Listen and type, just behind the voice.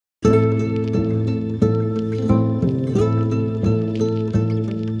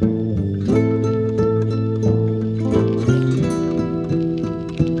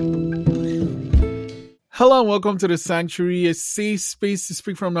and welcome to the Sanctuary, a safe space to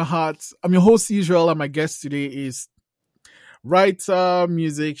speak from the heart. I'm your host, Israel, and my guest today is writer,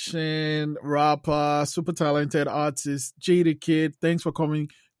 musician, rapper, super talented artist, JayTheKidd. Thanks for coming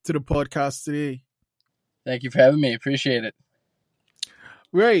to the podcast today. Thank you for having me. Appreciate it.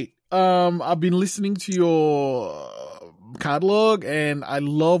 Great. I've been listening to your catalog and I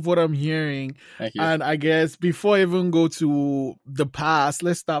love what I'm hearing. Thank you. And I guess before I even go to the past,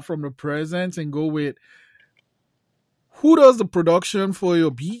 let's start from the present and go with who does the production for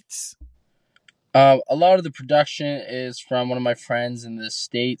your beats? A lot of the production is from one of my friends in the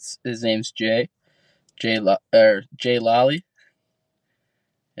States. His name's Jay Lally.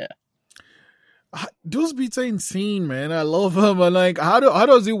 Yeah. Those beats are insane, man. I love them. And like, how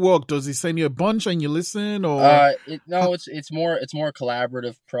does it work? Does he send you a bunch and you listen, or? It's more a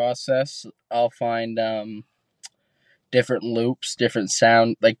collaborative process. I'll find different loops, different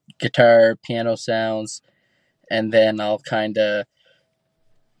sound, like guitar, piano sounds, and then I'll kind of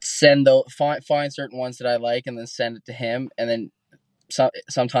find certain ones that I like, and then send it to him, and then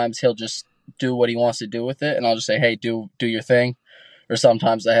sometimes he'll just do what he wants to do with it, and I'll just say, hey, do your thing. Or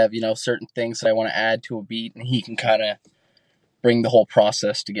sometimes I have certain things that I want to add to a beat, and he can kind of bring the whole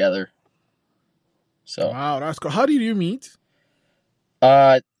process together. So wow, that's cool. How did you meet?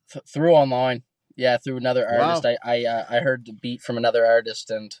 Through online. Yeah, through another artist. Wow. I heard the beat from another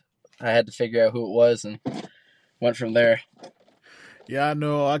artist, and I had to figure out who it was, and went from there. Yeah,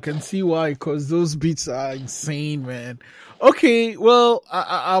 no, I can see why, because those beats are insane, man. Okay, well,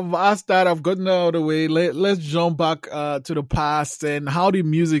 I've asked that. I've gotten out of the way. Let's jump back to the past. And how did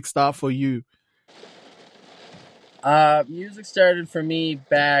music start for you? Music started for me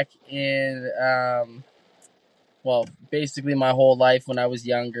back in, basically my whole life when I was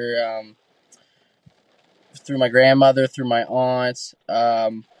younger. Through my grandmother, through my aunts.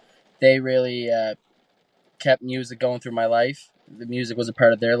 They really kept music going through my life. The music was a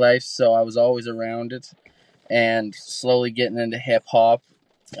part of their life, so I was always around it. And slowly getting into hip hop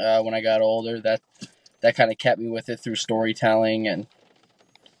when I got older, that kind of kept me with it through storytelling and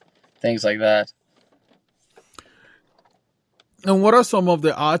things like that. And what are some of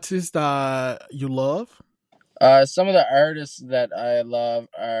the artists that you love? Some of the artists that I love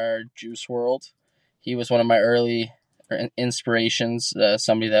are Juice WRLD. He was one of my early inspirations,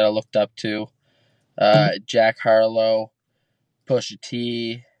 somebody that I looked up to. Jack Harlow, Pusha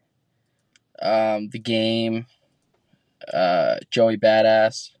T, The Game, Joey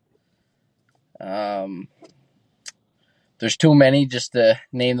Badass. There's too many just to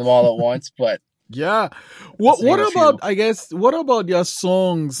name them all at once, but yeah. What about their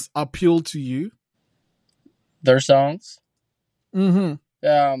songs appeal to you? Their songs? Mm-hmm.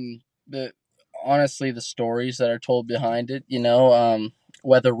 Honestly, the stories that are told behind it,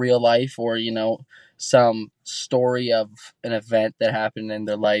 whether real life or, some story of an event that happened in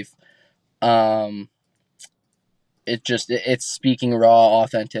their life. It's speaking raw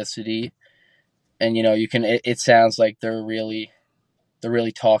authenticity, and it sounds like they're really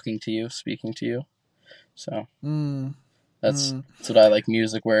talking to you, speaking to you. So that's what I like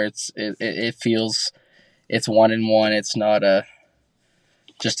music, where it feels it's one in one. It's not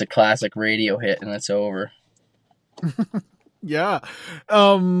just a classic radio hit and it's over. Yeah.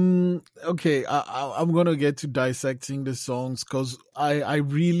 Okay. I'm gonna get to dissecting the songs because I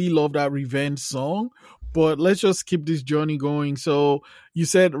really love that Revenge song. But let's just keep this journey going. So you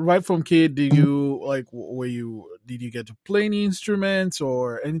said right from kid, did you get to play any instruments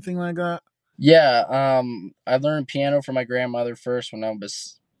or anything like that? Yeah. I learned piano from my grandmother first when I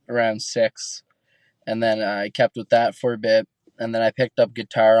was around 6, and then I kept with that for a bit, and then I picked up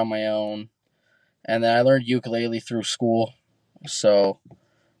guitar on my own, and then I learned ukulele through school. So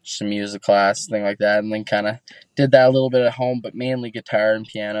just a music class, thing like that, and then kind of did that a little bit at home, but mainly guitar and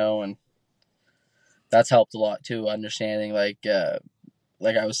piano, and that's helped a lot too. Understanding like I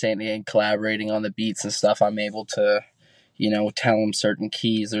was saying again, collaborating on the beats and stuff. I'm able to, tell them certain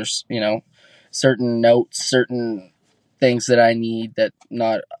keys. There's certain notes, certain things that I need that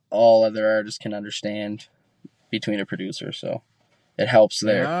not all other artists can understand between a producer. So it helps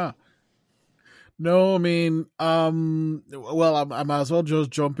there. Yeah. No, I mean, well, I might as well just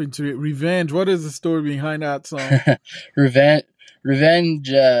jump into it. Revenge. What is the story behind that song? Revenge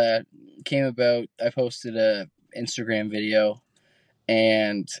came about. I posted a Instagram video,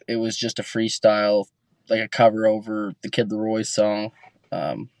 and it was just a freestyle, like a cover over the Kid Leroy song.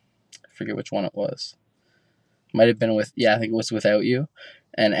 I forget which one it was. Might have been I think it was Without You.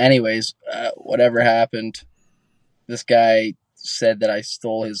 And anyways, whatever happened, this guy said that I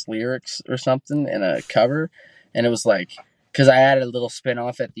stole his lyrics or something in a cover, and it was like, because I added a little spin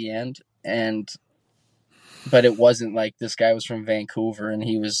off at the end, and but it wasn't like this guy was from Vancouver and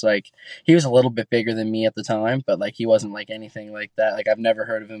he was a little bit bigger than me at the time, but like he wasn't like anything like that. Like I've never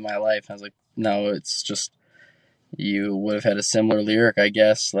heard of him in my life. I was like, no, it's just you would have had a similar lyric, I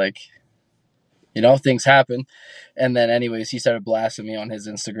guess. Like, things happen. And then anyways, he started blasting me on his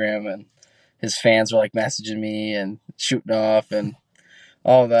Instagram, and his fans were like messaging me and shooting off and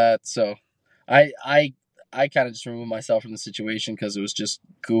all that. So I I I kind of just removed myself from the situation because it was just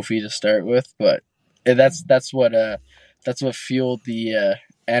goofy to start with. But that's what fueled the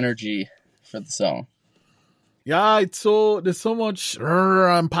energy for the song. Yeah, it's so there's so much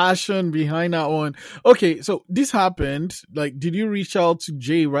and passion behind that one. Okay, so this happened. Like, did you reach out to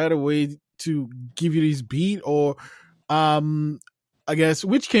Jay right away to give you this beat, or um, I guess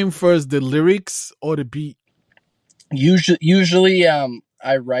which came first, the lyrics or the beat? Usually,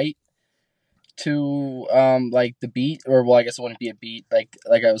 I write to like the beat, or well, I guess it wouldn't be a beat. Like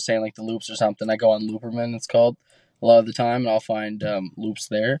I was saying, like the loops or something. I go on Looperman, it's called, a lot of the time, and I'll find loops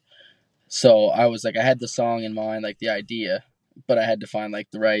there. So I was like, I had the song in mind, like the idea, but I had to find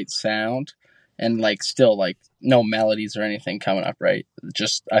like the right sound, and like still like no melodies or anything coming up, right?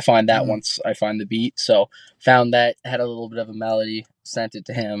 Just I find that Mm. once I find the beat. So found that, had a little bit of a melody, sent it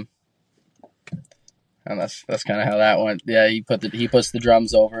to him, and that's kind of how that went. Yeah, he puts the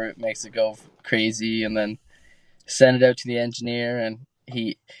drums over it, makes it go crazy, and then send it out to the engineer, and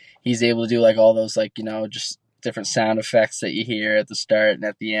he's able to do like all those, like, just different sound effects that you hear at the start and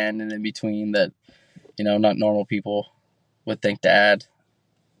at the end and in between that not normal people would think to add.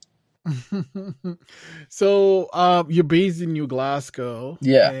 So you're based in New Glasgow,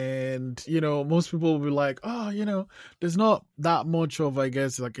 Yeah, and most people will be like, oh, there's not that much of, I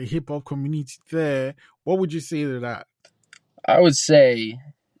guess, like a hip hop community there. What would you say to that? I would say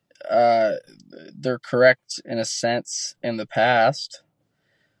uh, they're correct in a sense in the past,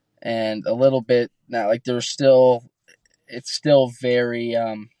 and a little bit now. Like it's still very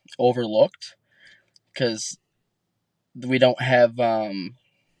overlooked because we don't have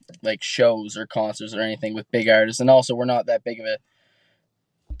like shows or concerts or anything with big artists, and also we're not that big of a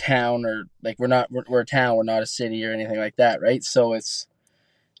town, or like we're a town, we're not a city or anything like that, right? So it's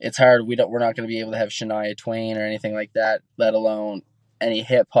hard. We're not going to be able to have Shania Twain or anything like that, let alone any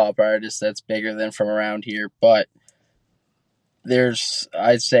hip hop artist that's bigger than from around here. But there's,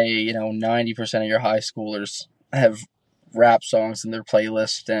 I'd say, 90% of your high schoolers have rap songs in their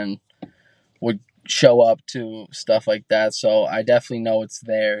playlist and would show up to stuff like that. So I definitely know it's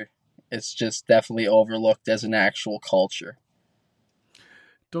there. It's just definitely overlooked as an actual culture.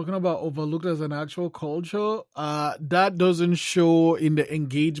 Talking about overlooked as an actual culture, that doesn't show in the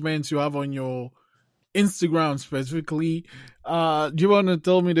engagements you have on your Instagram specifically. Do you want to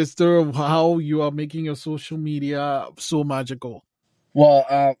tell me the story of how you are making your social media so magical?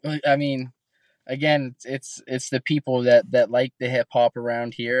 Well, I mean, again, it's the people that like the hip hop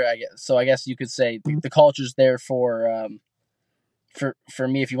around here. I guess so. I guess you could say the culture's there for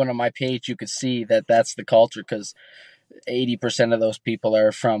me. If you went on my page, you could see that that's the culture because 80% of those people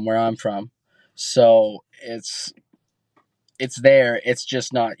are from where I'm from. So it's there. It's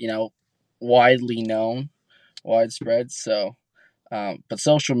just not widely known, widespread. So, but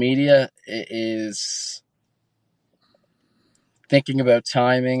social media is thinking about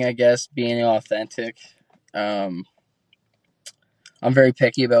timing, I guess, being authentic. Um, I'm very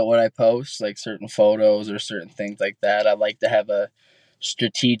picky about what I post, like certain photos or certain things like that. I like to have a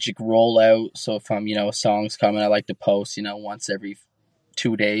strategic rollout. So if a song's coming, I like to post, once every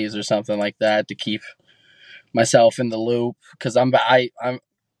 2 days or something like that to keep myself in the loop. Because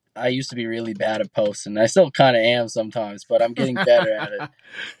I used to be really bad at posting. I still kind of am sometimes, but I'm getting better at it.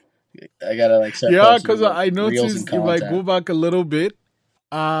 I gotta like start Yeah, posting because I reels and noticed if I content. go back a little bit,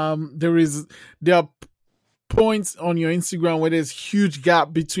 there are points on your Instagram where there's huge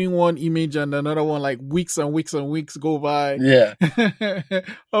gap between one image and another one, like weeks and weeks and weeks go by. Yeah,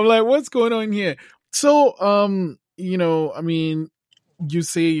 I'm like, what's going on here? So, I mean, you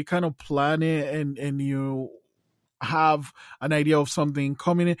say you kind of plan it, and you have an idea of something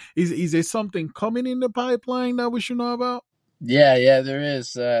coming in. Is there something coming in the pipeline that we should know about? yeah. There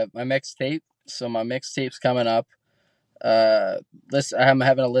is my mixtape. So my mixtape's coming up. I'm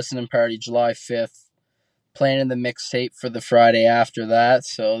having a listening party July 5th. Planning the mixtape for the Friday after that,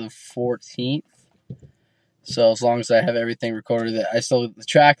 so the 14th. So as long as I have everything recorded, the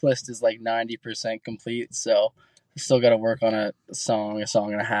track list is like 90% complete. So I still got to work on a song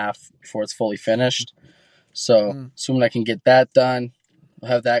and a half before it's fully finished. So Mm. assuming I can get that done, I'll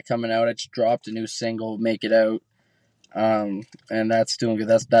have that coming out. I just dropped a new single, "Make It Out," and that's doing good.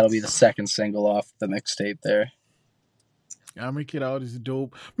 That'll be the second single off the mixtape there. Yeah, Make It Out is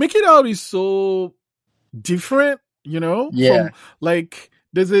dope. Make It Out is so different, from Yeah, like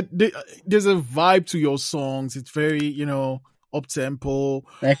there's a vibe to your songs. It's very, up tempo.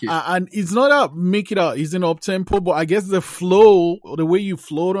 thank you. And it's not that make it out isn't up tempo, but I guess the flow or the way you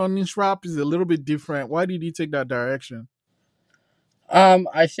float on this rap is a little bit different. Why did you take that direction?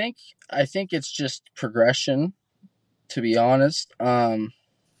 I think it's just progression, to be honest. Learn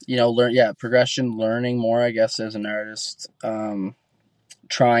yeah, progression, learning more, I guess, as an artist.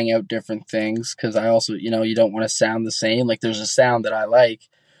 Trying out different things because I also, you don't want to sound the same. Like there's a sound that I like,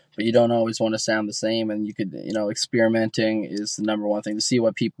 but you don't always want to sound the same. And you could, experimenting is the number one thing to see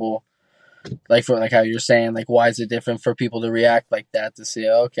what people like, for like how you're saying, like why is it different for people to react like that, to say,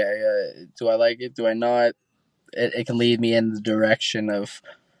 okay, do I like it? Do I not? It can lead me in the direction of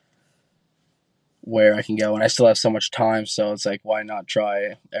where I can go, and I still have so much time. So it's like, why not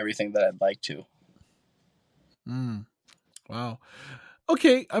try everything that I'd like to? Mm, wow.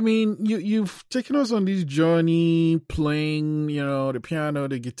 Okay, I mean, you've taken us on this journey playing, the piano,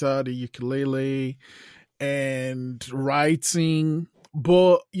 the guitar, the ukulele, and writing.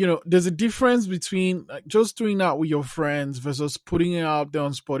 But there's a difference between like, just doing that with your friends versus putting it out there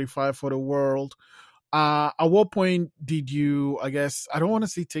on Spotify for the world. At what point did you? I guess I don't want to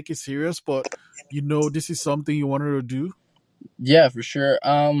say take it serious, but this is something you wanted to do. Yeah, for sure.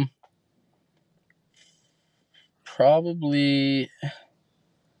 Probably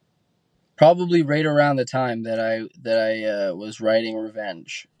right around the time that I was writing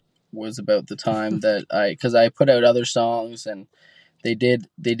Revenge was about the time that because I put out other songs and they did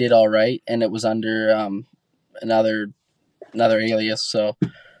all right, and it was under another alias. So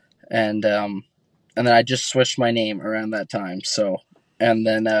and then I just switched my name around that time. So and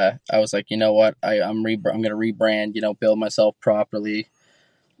then I was like, you know what, I'm gonna rebrand, build myself properly.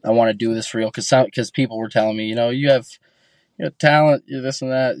 I want to do this for real because people were telling me, you know, talent, you this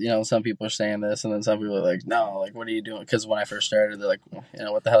and that. Some people are saying this, and then some people are like, no, like, what are you doing? Because when I first started, they're like,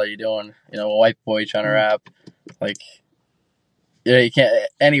 what the hell are you doing? A white boy trying to Mm, rap, like, you can't.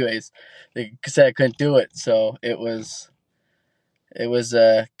 Anyways, they said I couldn't do it, so it was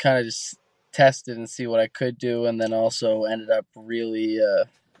kind of just tested and see what I could do, and then also ended up really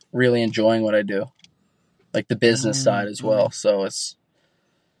enjoying what I do, like the business side mm, as well. mm. So it's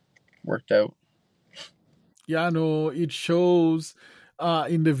worked out. Yeah, no, it shows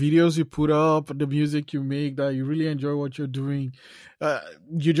in the videos you put up, the music you make, that you really enjoy what you're doing.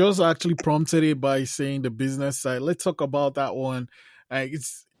 You just actually prompted it by saying the business side. Let's talk about that one.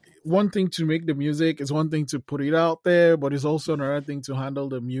 It's one thing to make the music, it's one thing to put it out there, but it's also another thing to handle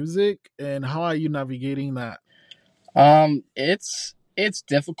the music. And how are you navigating that? It's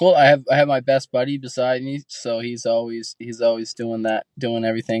difficult. I have my best buddy beside me, so he's always doing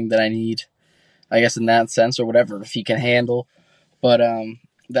everything that I need, I guess, in that sense, or whatever, if he can handle. But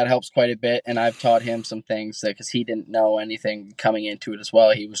that helps quite a bit, and I've taught him some things because he didn't know anything coming into it as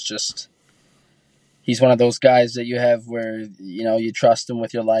well. He's one of those guys that you have where you trust him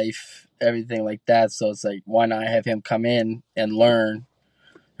with your life, everything like that. So it's like, why not have him come in and learn,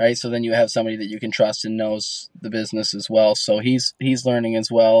 right? So then you have somebody that you can trust and knows the business as well. So he's learning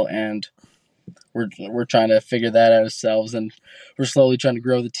as well, and we're trying to figure that out ourselves, and we're slowly trying to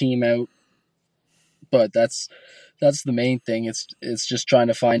grow the team out. But that's the main thing. It's just trying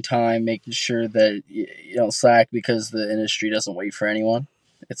to find time, making sure that you don't slack, because the industry doesn't wait for anyone.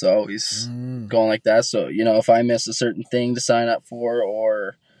 It's always Mm, going like that. So if I miss a certain thing to sign up for,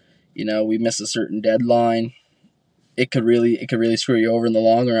 or we miss a certain deadline, it could really screw you over in the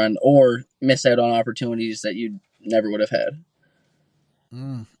long run, or miss out on opportunities that you never would have had.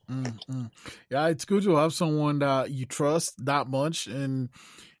 mm. Yeah, it's good to have someone that you trust that much and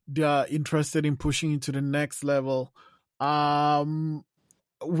they are interested in pushing you to the next level. Um,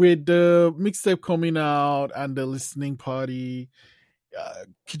 with the mixtape coming out and the listening party,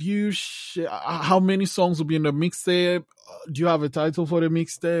 could you share how many songs will be in the mixtape? Do you have a title for the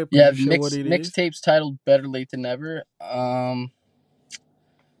mixtape? Could Yeah, you the share what it is? mixtape's titled "Better Late Than Never."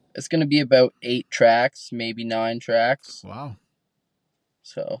 It's gonna be about 8 tracks, maybe 9 tracks. Wow.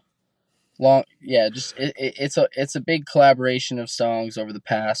 So long, yeah. Just it's a big collaboration of songs over the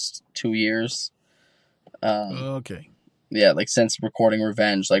past 2 years. Um, Okay. yeah, like since recording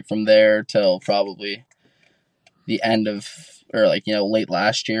Revenge, like from there till probably the end of, or like late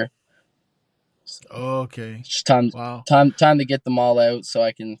last year. Okay. It's just time Wow. time to get them all out, so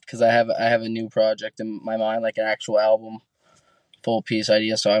I can, because I have a new project in my mind, like an actual album, full piece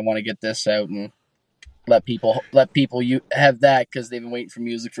idea. So I want to get this out and let people you have that, because they've been waiting for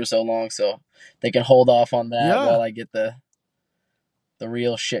music for so long, so they can hold off on that Yeah. while I get the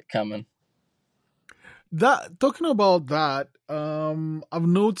real shit coming. That talking about that, I've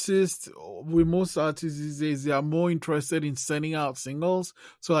noticed with most artists these days they are more interested in sending out singles.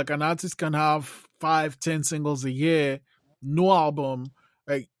 So like an artist can have 5, 10 singles a year, no album.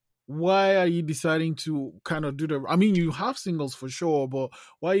 Like, why are you deciding to kind of do the? I mean, you have singles for sure, but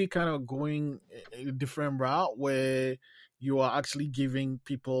why are you kind of going a different route where you are actually giving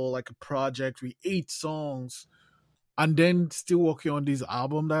people like a project with 8 songs and then still working on this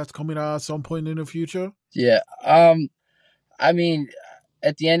album that's coming out at some point in the future? Yeah. I mean,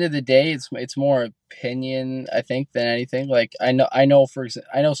 at the end of the day, it's more opinion, I think, than anything. Like I know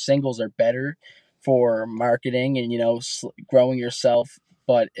singles are better for marketing and growing yourself,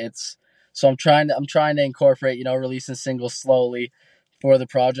 but it's so I'm trying to incorporate releasing singles slowly for the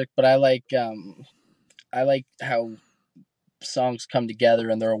project. But I like how songs come together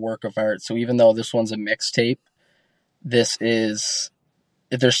and they're a work of art. So even though this one's a mixtape, this is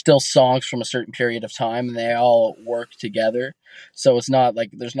there's still songs from a certain period of time and they all work together. So it's not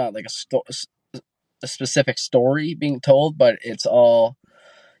like there's not like a specific story being told, but it's all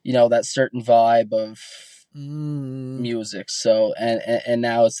that certain vibe of Mm. music. So and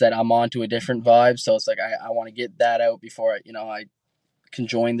now it's that I'm on to a different vibe, so it's like I want to get that out before I can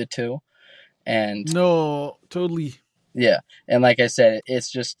join the two. And No, totally. yeah, and like I said, it's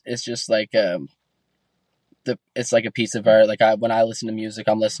just like it's like a piece of art. Like when I listen to music,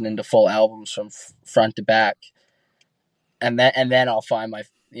 I'm listening to full albums from front to back, and then I'll find my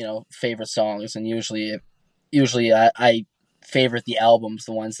favorite songs. And usually I favorite the albums,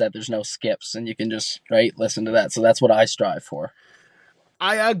 the ones that there's no skips, and you can just listen to that. So that's what I strive for.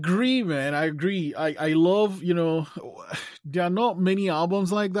 I agree, man. I agree. I love, there are not many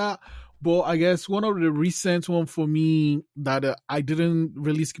albums like that, but I guess one of the recent one for me that I didn't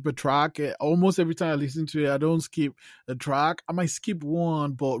really skip a track. Almost every time I listen to it, I don't skip a track. I might skip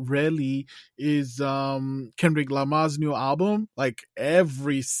one, but rarely is Kendrick Lamar's new album. Like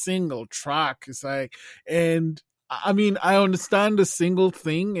every single track is like, and I mean, I understand the single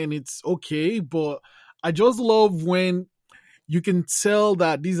thing and it's okay, but I just love when you can tell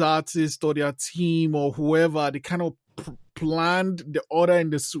that these artists or their team or whoever they kind of planned the order in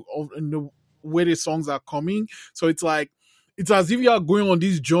the way the songs are coming. So it's like it's as if you are going on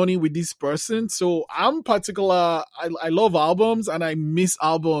this journey with this person. So I'm particular. I love albums and I miss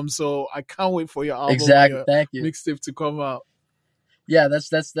albums. So I can't wait for your album or Exactly. your Thank you. mixtape to come out. Yeah, that's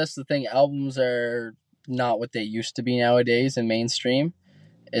the thing. Albums are not what they used to be nowadays in mainstream.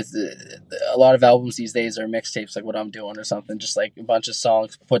 It's a lot of albums these days are mixtapes, like what I'm doing or something, just like a bunch of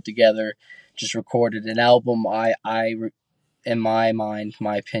songs put together, just recorded. An album, in my mind,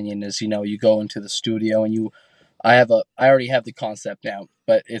 my opinion is, you go into the studio and I already have the concept now,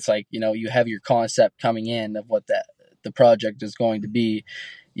 but it's like, you have your concept coming in of what the project is going to be.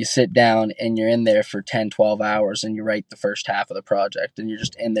 You sit down and you're in there for 10, 12 hours and you write the first half of the project and you're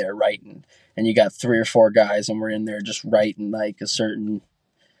just in there writing. And you got 3 or 4 guys and we're in there just writing like a certain,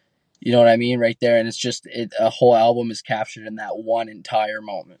 you know what I mean, right there. And it's just a whole album is captured in that one entire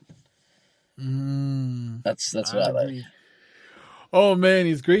moment. Mm, That's what I I like. agree. Oh man,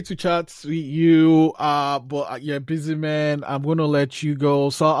 it's great to chat with you. But you're busy, man. I'm gonna let you go.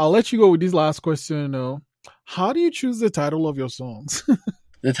 So I'll let you go with this last question. How do you choose the title of your songs?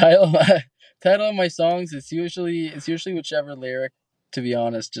 The title of my songs, it's usually whichever lyric, to be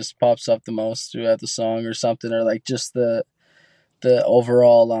honest, just pops up the most throughout the song or something, or like just the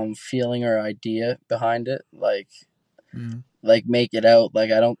overall feeling or idea behind it. Mm. Like make it out. Like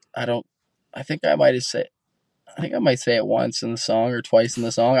I don't I think I think I might say it once in the song or twice in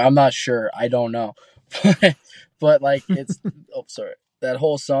the song. I'm not sure. I don't know. But like it's oh sorry. That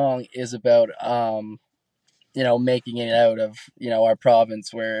whole song is about making it out of, our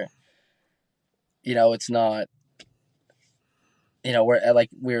province where, it's not, where like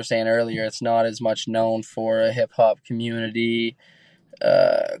we were saying earlier, it's not as much known for a hip hop community,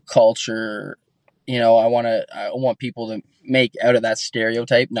 culture. I want people to make out of that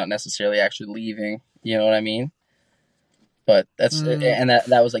stereotype, not necessarily actually leaving. You know what I mean? But Mm.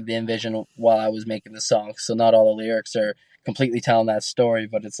 that was like the envision while I was making the song. So not all the lyrics are completely telling that story,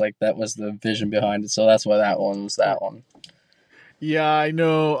 but it's like that was the vision behind it. So that's why that one was that one. Yeah, I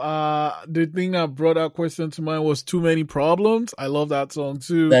know. The thing that brought that question to mind was "Too Many Problems." I love that song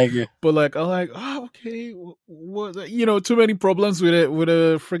too, Thank you. but like, I'm like, okay, what? Too many problems with it with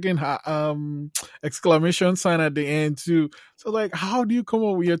a freaking exclamation sign at the end too. So like, how do you come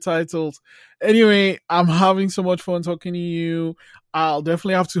up with your titles? Anyway, I'm having so much fun talking to you. I'll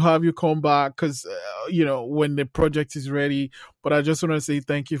definitely have to have you come back because when the project is ready. But I just want to say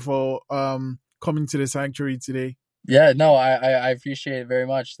thank you for coming to the sanctuary today. Yeah, no, I appreciate it very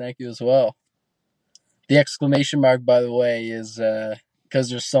much. Thank you as well. The exclamation mark, by the way, is because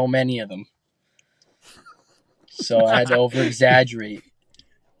there's so many of them. So I had to over exaggerate.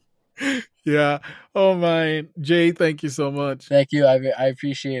 Yeah. Oh my, Jay, thank you so much. Thank you. I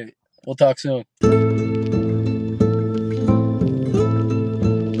appreciate it. We'll talk soon.